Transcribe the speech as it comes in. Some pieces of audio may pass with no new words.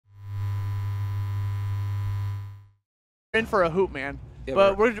in for a hoop, man. Yeah,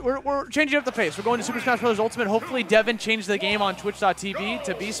 but we're changing up the pace. We're going to Super Smash Bros. Ultimate. Hopefully, Devin changed the game on Twitch.tv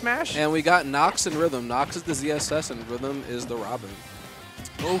to B Smash. And we got Nox and Rhythm. Nox is the ZSS, and Rhythm is the Robin.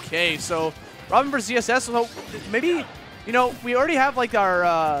 Okay, so Robin versus ZSS. So maybe, you know, we already have like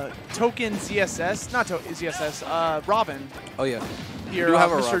our token ZSS, not ZSS, Robin. Oh yeah. Here,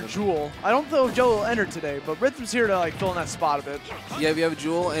 Mr. Jewel. I don't know if Joel entered today, but Rhythm's here to like fill in that spot a bit. Yeah, we have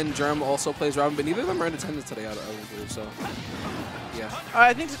Jewel, and Germ also plays Robin, but neither of them are in attendance today, I believe. So, yeah.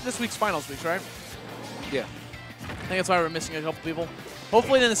 I think this week's finals weeks, right? Yeah. I think that's why we're missing a couple people.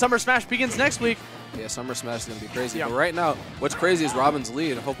 Hopefully, then the Summer Smash begins next week. Yeah, Summer Smash is going to be crazy. Yeah. But right now, what's crazy is Robin's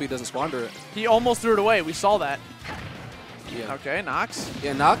lead. I hope he doesn't squander it. He almost threw it away. We saw that. Yeah. Okay, Nox.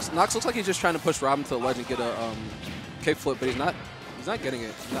 Yeah, Nox looks like he's just trying to push Robin to the ledge and get a kickflip, but he's not getting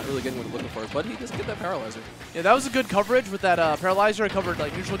it. He's not really getting what he's looking for, but he doesn't get that paralyzer. Yeah, that was a good coverage with that paralyzer. It covered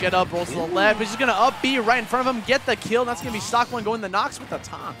like neutral get up, rolls to the left, but he's going to up B right in front of him, get the kill. That's going to be stock one going to Nox with the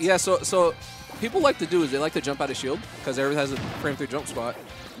taunt. Yeah, so people like to do is they like to jump out of shield because everyone has a frame 3 jump spot.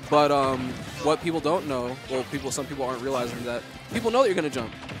 But what people don't know, well, some people aren't realizing that people know that you're going to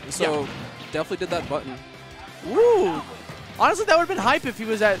jump. So definitely did that button. Woo! Honestly, that would have been hype if he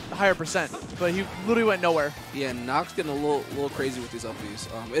was at higher percent, but he literally went nowhere. Yeah, Nox getting a little crazy with these up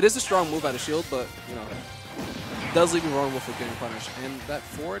Bs. It is a strong move out of shield, but you know, it does leave you vulnerable for getting punished. And that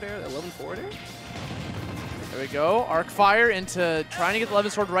forward air, that 11 forward air. There we go. Arc fire into trying to get the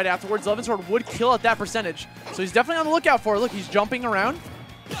 11 sword right afterwards. 11 sword would kill at that percentage, so he's definitely on the lookout for it. Look, he's jumping around.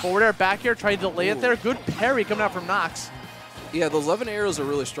 Forward air, back air, trying to delay it there. Good parry coming out from Nox. Yeah, those 11 arrows are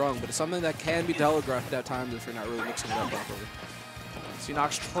really strong, but it's something that can be telegraphed at times if you're not really mixing it up properly. See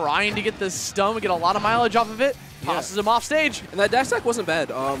Nox trying to get this stun. We get a lot of mileage off of it. Tosses him off stage. And that dash attack wasn't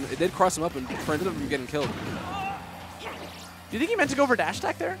bad. It did cross him up and prevented him from getting killed. Do you think he meant to go for dash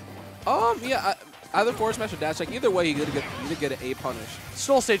attack there? Yeah, either forward smash or dash attack. Either way, he did get an A punish.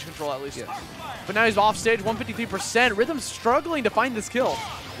 Stole stage control at least. Yeah. But now he's off stage, 153%. Rhythm's struggling to find this kill.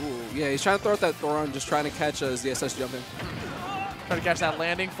 Ooh, yeah, he's trying to throw out that Thoron, just trying to catch ZSS jumping. Trying to catch that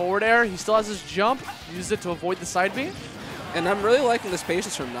landing forward air. He still has his jump. Uses it to avoid the side B. And I'm really liking this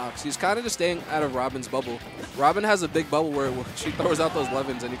patience from Nox. He's kind of just staying out of Robin's bubble. Robin has a big bubble where she throws out those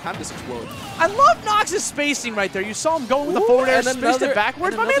 11s and you kind of just explode. I love Nox's spacing right there. You saw him going with the forward air, spaced it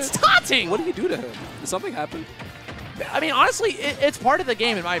backwards. My man's taunting. What did he do to him? Did something happen? I mean, honestly, it's part of the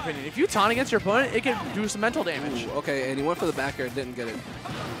game, in my opinion. If you taunt against your opponent, it can do some mental damage. Ooh, okay, and he went for the back air and didn't get it.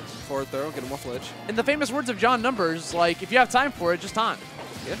 Forward throw, get him off ledge. In the famous words of John Numbers, like, if you have time for it, just taunt.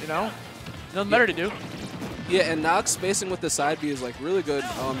 Yeah. You know? Nothing better to do. Yeah, and Nox spacing with the side B is like really good.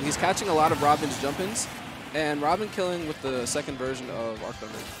 He's catching a lot of Robin's jump-ins, and Robin killing with the second version of Arc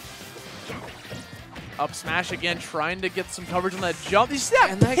Thunder. Up smash again, trying to get some coverage on that jump. You see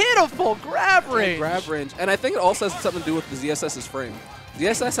that pitiful grab range. And I think it also has something to do with the ZSS's frame.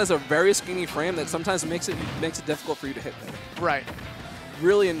 ZSS has a very skinny frame that sometimes makes it difficult for you to hit them. Right.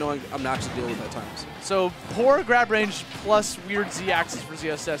 Really annoying, obnoxious to deal with at times. So poor grab range plus weird Z axis for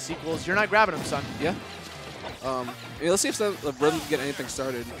ZSS equals you're not grabbing him, son. Yeah. Let's see if the Rhythm can get anything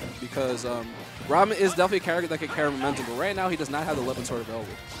started, because Robin is definitely a character that can carry momentum, but right now he does not have the 11 sword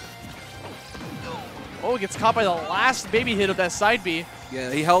available. Oh, gets caught by the last baby hit of that side B.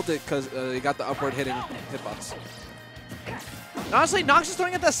 Yeah, he held it because he got the upward hitting hitbox. Honestly, Nox is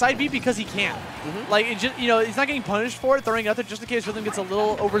throwing at that side B because he can. Like, it just, you know, he's not getting punished for it, throwing it out there just in case Rhythm gets a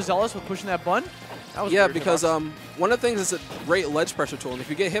little overzealous with pushing that bun. That was because one of the things is a great ledge pressure tool, and if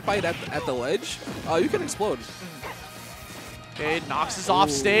you get hit by it at the ledge, you can explode. Okay, Nox is off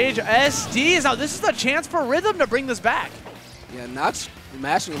stage. SD is out. This is the chance for Rhythm to bring this back. Yeah, Nox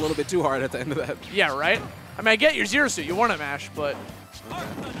mashing a little bit too hard at the end of that. Yeah, right? I mean, I get your Zero Suit. You want to mash, but...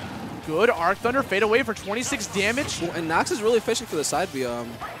 Good Arc Thunder, fade away for 26 damage. And Nox is really fishing for the side B. I'm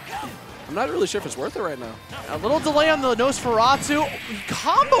not really sure if it's worth it right now. A little delay on the Nosferatu. He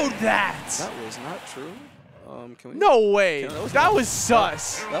comboed that. That was not true. Can we, no way. That was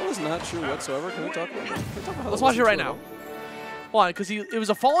sus. That was not true whatsoever. Can we talk about that? Let's watch it right now. Hold on, because it was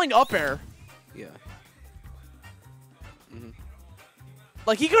a falling up air. Yeah.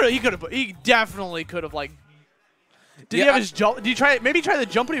 Like he definitely could have like. Did he have his jump? Did he maybe try the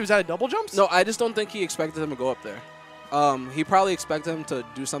jump when he was at a double jumps? No, I just don't think he expected him to go up there. He probably expected him to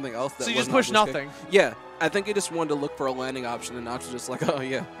do something else. That so he just pushed nothing. Yeah, I think he just wanted to look for a landing option, and Nox was just like, oh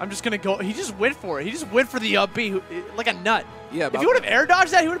yeah. I'm just gonna go. He just went for it. He just went for the up B like a nut. Yeah. If he would have air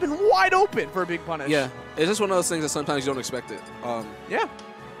dodged that, he would have been wide open for a big punish. Yeah, it's just one of those things that sometimes you don't expect it. Yeah.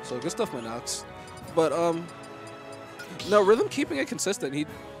 So good stuff by Nox, but no, Rhythm keeping it consistent. He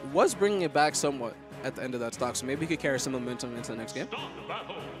was bringing it back somewhat at the end of that stock, so maybe he could carry some momentum into the next game.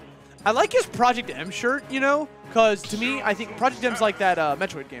 I like his Project M shirt, you know, because to me, I think Project M's like that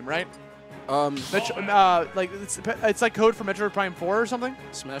Metroid game, right? Like it's like code for Metroid Prime 4 or something.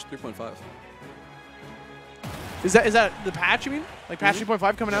 Smash 3.5. Is that the patch you mean? Like patch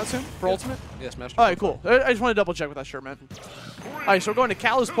 3.5 coming out soon for Ultimate? Yeah, Smash 3.5. All right, cool. I just want to double check with that shirt, man. All right, so we're going to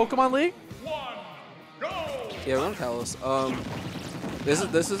Kalos Pokemon League. Yeah, we're on Kalos.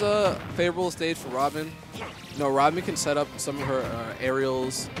 This is a favorable stage for Robin. No, Robin can set up some of her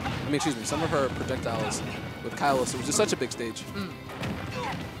aerials. I mean, excuse me, some of her projectiles with Kalos, which is such a big stage.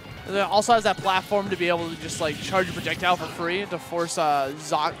 And then it also has that platform to be able to just like charge a projectile for free to force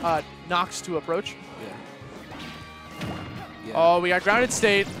Nox to approach. Yeah. Oh, we got grounded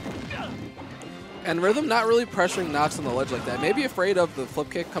state. And Rhythm not really pressuring Nox on the ledge like that. Maybe afraid of the flip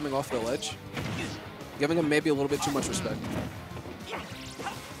kick coming off the ledge. Giving him maybe a little bit too much respect.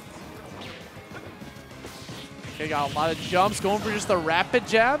 Okay, got a lot of jumps, going for just the rapid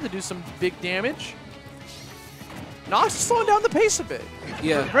jab to do some big damage. Nox is slowing down the pace a bit.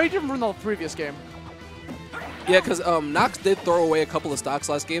 Yeah. Very different from the previous game. Yeah, because Nox did throw away a couple of stocks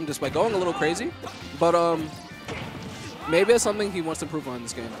last game just by going a little crazy. But maybe that's something he wants to improve on in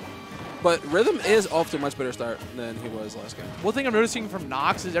this game. But Rhythm is off to a much better start than he was last game. One thing I'm noticing from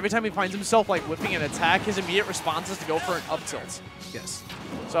Nox is every time he finds himself like whipping an attack, his immediate response is to go for an up tilt. Yes.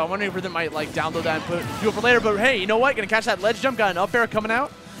 So I'm wondering if Rhythm might like download that and do it for later. But hey, you know what? Gonna catch that ledge jump. Got an up air coming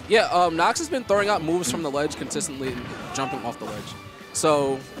out. Yeah, Nox has been throwing out moves from the ledge consistently and jumping off the ledge.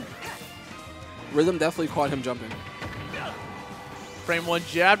 So Rhythm definitely caught him jumping. Frame one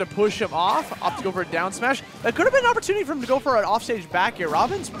jab to push him off. Opt to go for a down smash. That could have been an opportunity for him to go for an offstage back here.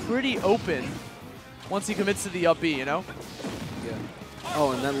 Robin's pretty open once he commits to the up B, you know? Yeah.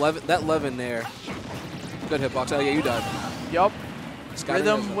 Oh, and then that Levin there. Good hitbox. Oh, yeah, you died. Yup.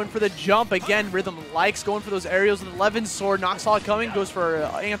 Rhythm went for the jump. Again, Rhythm likes going for those aerials with the Levin sword. Nox saw it coming, goes for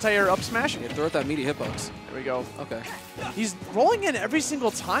anti-air up smash. Yeah, throw out that meaty hitbox. There we go. Okay. He's rolling in every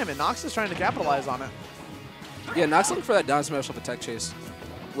single time, and Nox is trying to capitalize on it. Yeah, Nox looking for that down smash off the tech chase,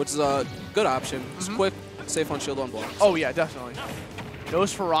 which is a good option. It's quick, safe on shield on blocks. Oh, yeah, definitely.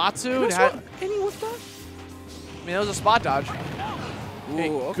 Nosferatu. And he whiffed that? I mean, that was a spot dodge. Ooh, Okay,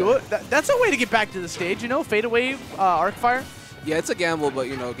 okay. good. That's a way to get back to the stage, you know? Fade away, arc fire. Yeah, it's a gamble, but,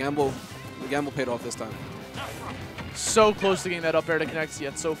 you know, the gamble paid off this time. So close to getting that up air to connect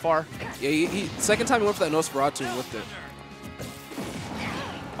yet so far. Yeah, second time he went for that Nosferatu and whipped it.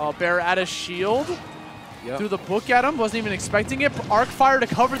 Bear at a shield. Yep. Threw the book at him. Wasn't even expecting it. Arc fire to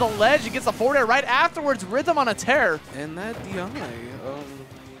cover the ledge. He gets the forward air right afterwards. Rhythm on a tear. And that DI,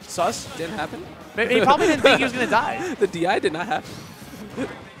 sus. didn't happen? He probably didn't think he was going to die. The DI did not happen.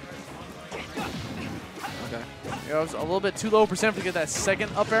 Okay. Yeah, it was a little bit too low percent to get that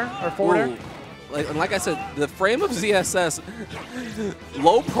second up air or forward air. Like I said, the frame of ZSS,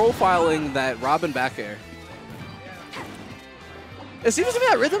 low profiling that Robin back air. It seems to me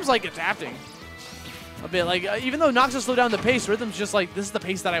that Rhythm's like adapting a bit. Like even though Nox has slowed down the pace, Rhythm's just like, this is the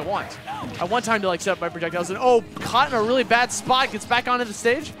pace that I want. I want time to like set up my projectiles. And oh, caught in a really bad spot, gets back onto the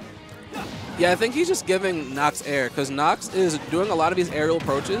stage. Yeah, I think he's just giving Nox air because Nox is doing a lot of these aerial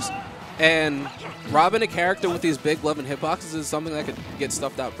approaches, and Robin, a character with these big Levin hitboxes, is something that could get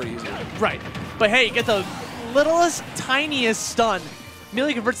stuffed out pretty easily. Right. But hey, get the littlest, tiniest stun.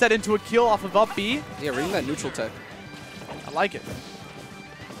 Immediately converts that into a kill off of up B. Yeah, reading that neutral tech. I like it.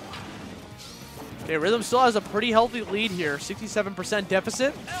 Okay, Rhythm still has a pretty healthy lead here. 67%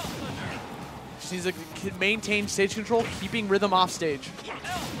 deficit. Just needs to maintain stage control, keeping Rhythm off stage.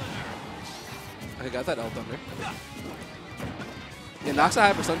 I got that L Thunder. Yeah, Nox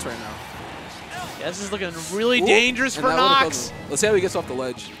at high percents right now. Yeah, this is looking really dangerous for Nox. Let's see how he gets off the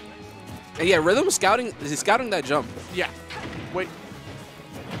ledge. And yeah, Rhythm is scouting. He's scouting that jump. Yeah. Wait.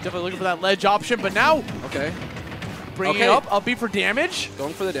 Definitely looking for that ledge option, but now. Okay. Bringing it up B for damage.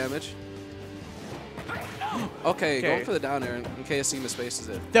 Going for the damage. Okay, going for the down air in case Xeno spaces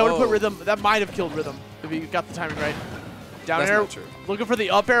it. That would put Rhythm. That might have killed Rhythm if he got the timing right. Down air. Looking for the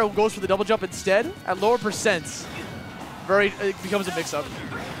up air, goes for the double jump instead at lower percents. It becomes a mix-up.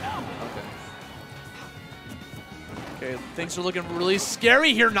 Okay, things are looking really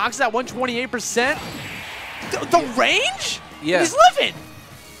scary here. Nox at 128%. The range? Yeah. He's living.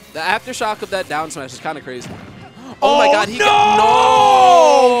 The aftershock of that down smash is kind of crazy. Oh my God! No!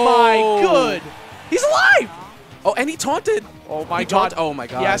 Oh my good. He's alive. Oh, and he taunted. Oh my God. Oh my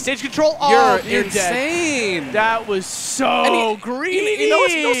God. Yeah, stage control. Oh, you're insane. Dead. That was so greedy. You know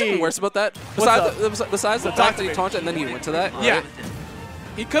what's even worse about that? Besides the fact that he taunted and then he went to that. Right? Yeah.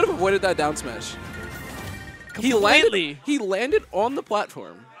 He could have avoided that down smash. Completely. He landed on the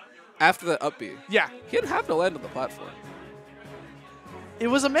platform after that up B. Yeah. He didn't have to land on the platform. It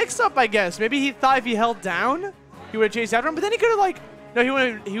was a mix-up, I guess. Maybe he thought if he held down, he would have chased after him, but then he could have, like,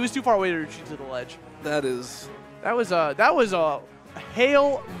 no, he was too far away to retreat to the ledge. That was a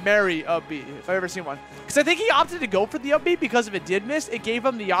Hail Mary up B, if I've ever seen one. Because I think he opted to go for the up B because if it did miss, it gave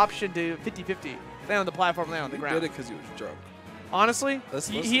him the option to 50-50. Land on the platform, land on the ground. He did it because he was drunk. Honestly,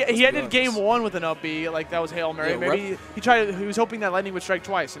 he ended game 1 with an up B, like that was Hail Mary. Yeah, Maybe he was hoping that lightning would strike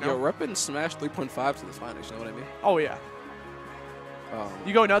twice, you know? Yo, repping Smash 3.5 to the finish, you know what I mean? Oh, yeah.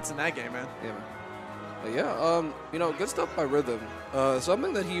 You go nuts in that game, man. Yeah, man. But yeah, you know, good stuff by Rhythm.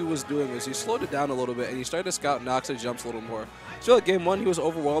 Something that he was doing is he slowed it down a little bit and he started to scout Nox's jumps a little more. So like game 1, he was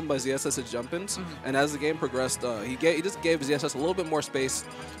overwhelmed by ZSS's jump-ins, and as the game progressed, he just gave ZSS a little bit more space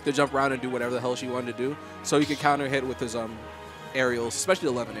to jump around and do whatever the hell she wanted to do, so he could counter hit with his aerials, especially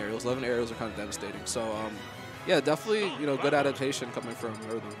the 11 aerials. 11 aerials are kind of devastating. So yeah, definitely, you know, good adaptation coming from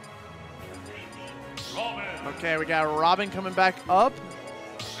Rhythm. Okay, we got Robin coming back up.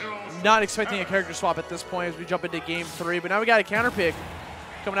 Not expecting a character swap at this point as we jump into game 3, but now we got a counter pick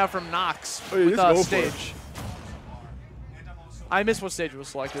coming out from Nox with stage. I missed what stage was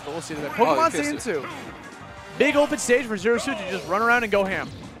selected, but we'll see that. Pokemon Stadium 2. Big open stage for Zero Suit to just run around and go ham.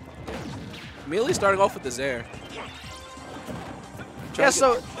 Immediately starting off with the Zaire. Yeah,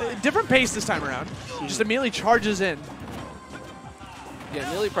 so different pace this time around. Just immediately charges in. Yeah,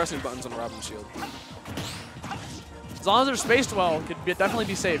 immediately pressing buttons on Robin's shield. As long as they're spaced well, could definitely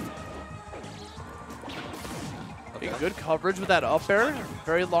be safe. Okay. Good coverage with that up air.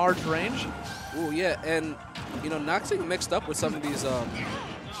 Very large range. Ooh, yeah, and you know, Noxing mixed up with some of these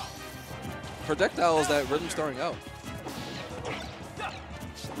projectiles that Rhythm's throwing out.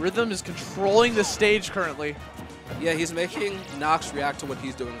 Rhythm is controlling the stage currently. Yeah, he's making Nox react to what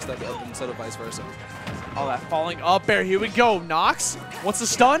he's doing instead of vice versa. Oh, that falling up air. Here we go. Nox wants the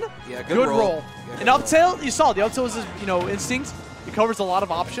stun. Yeah, good roll. Yeah, An up tail, you saw the up tail was his, you know, instinct. He covers a lot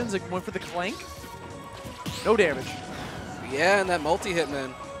of options. It went for the clank. No damage. Yeah, and that multi-hit,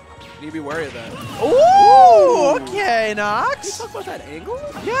 man. You need to be wary of that. Ooh, okay, Nox. You talk about that angle?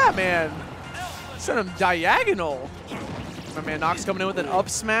 Yeah, man. Sent him diagonal. My man Nox coming in with an up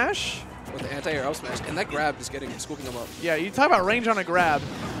smash. With the anti-air up smash. And that grab is scooping him up. Yeah, you talk about range on a grab.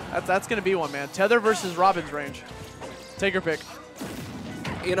 That's going to be one, man. Tether versus Robin's range. Take your pick.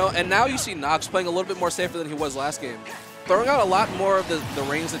 You know, and now you see Nox playing a little bit more safer than he was last game. Throwing out a lot more of the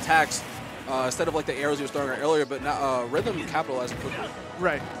ranged attacks instead of like the arrows he was throwing out earlier, but now Rhythm capitalizing quickly.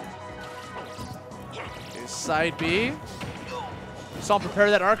 Right. Okay, side B. Saw him prepare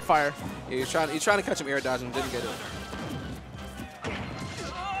that arc fire. Yeah, he's trying to catch him air dodging, didn't get it.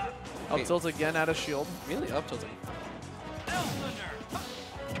 Up tilt again out of shield. Really up tilting.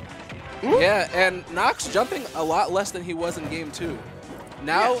 Yeah, and Nox jumping a lot less than he was in game 2.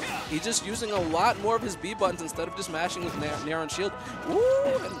 Now he's just using a lot more of his B buttons instead of just mashing with Nair on shield. Ooh,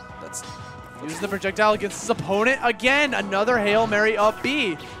 and that's using the projectile against his opponent again. Another Hail Mary up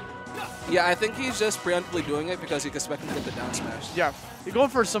B. Yeah, I think he's just preemptively doing it because he's expecting to get the down smash. Yeah, he's going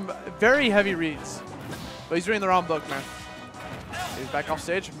for some very heavy reads, but he's reading the wrong book, man. He's back off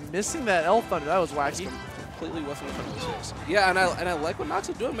stage, missing that L Thunder. That was wacky. Completely whiffing in front of his face. Yeah, and I like what Nox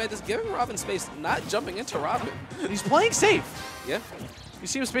is doing, man. Just giving Robin space, not jumping into Robin. He's playing safe. Yeah. You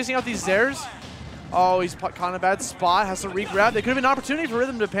see him spacing out these Zairs. Oh, he's caught in a bad spot. Has to re-grab. There could have been an opportunity for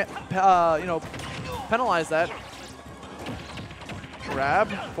Rhythm to, you know, penalize that. Grab.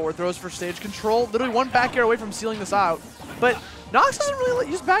 Forward throws for stage control. Literally one back air away from sealing this out. But Nox doesn't really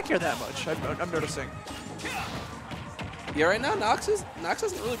use back air that much, I'm noticing. Yeah, right now Nox isn't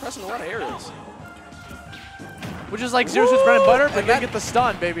really pressing a lot of aerials. Which is like Zero Suit's bread and butter, but you get the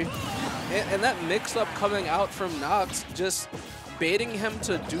stun, baby. And that mix-up coming out from Nox, just baiting him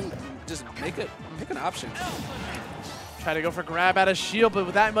to just make an option. Try to go for grab out of shield, but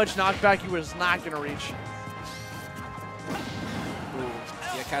with that much knockback, he was not going to reach. Ooh.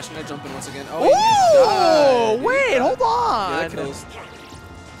 Yeah, catching that jumping once again. Oh, wait, hold on. Yeah, that kills.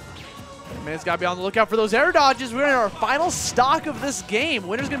 Man's got to be on the lookout for those air dodges. We're in our final stock of this game.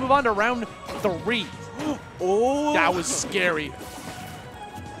 Winner's going to move on to round 3. Oh, that was scary.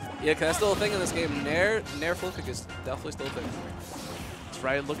 Yeah, because that's still a thing in this game. Nair full kick is definitely still a thing. That's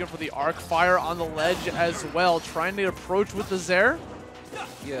right. Looking for the arc fire on the ledge as well. Trying to approach with the Zair.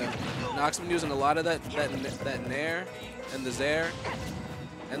 Yeah, Nox been using a lot of that Nair and the Zair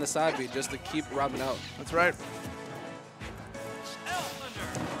and the side beat just to keep Robin out. That's right.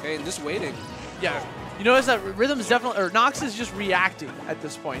 Okay, and just waiting. Yeah. You notice that Rhythm is definitely, or Nox is just reacting at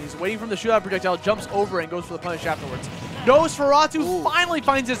this point. He's waiting for the shootout projectile, jumps over, and goes for the punish afterwards. Nosferatu finally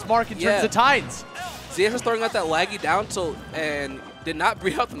finds its mark in terms of tides. ZSS is throwing out that laggy down tilt and did not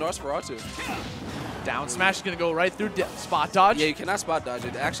bring out the Nosferatu. Down smash is going to go right through spot dodge. Yeah, you cannot spot dodge.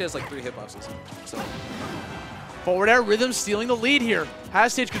 It actually has like 3 hitboxes. So Forward air, Rhythm stealing the lead here.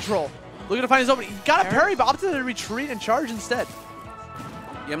 Has stage control. Looking to find his opening. He got a parry, but opted to retreat and charge instead.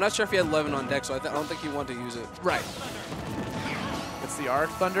 Yeah, I'm not sure if he had Levin on deck, so I don't think he wanted to use it. Right. It's the Arc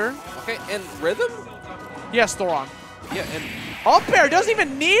Thunder. Okay, and Rhythm? Yes, Thoron. Yeah, and Up air, doesn't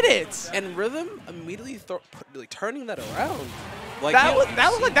even need it. And Rhythm immediately turning that around. Like that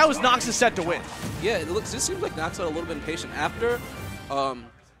looked like that was Nox's set to win. Yeah, it seems like Nox got a little bit impatient after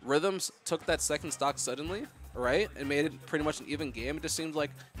Rhythms took that second stock suddenly, right, and made it pretty much an even game. It just seemed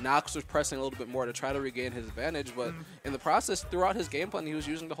like Nox was pressing a little bit more to try to regain his advantage, but in the process, throughout his game plan, he was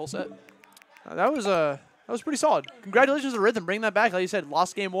using the whole set. That was pretty solid. Congratulations to Rhythm, bringing that back. Like you said,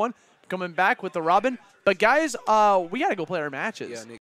 lost game 1, coming back with the Robin. But guys, we gotta go play our matches. Yeah,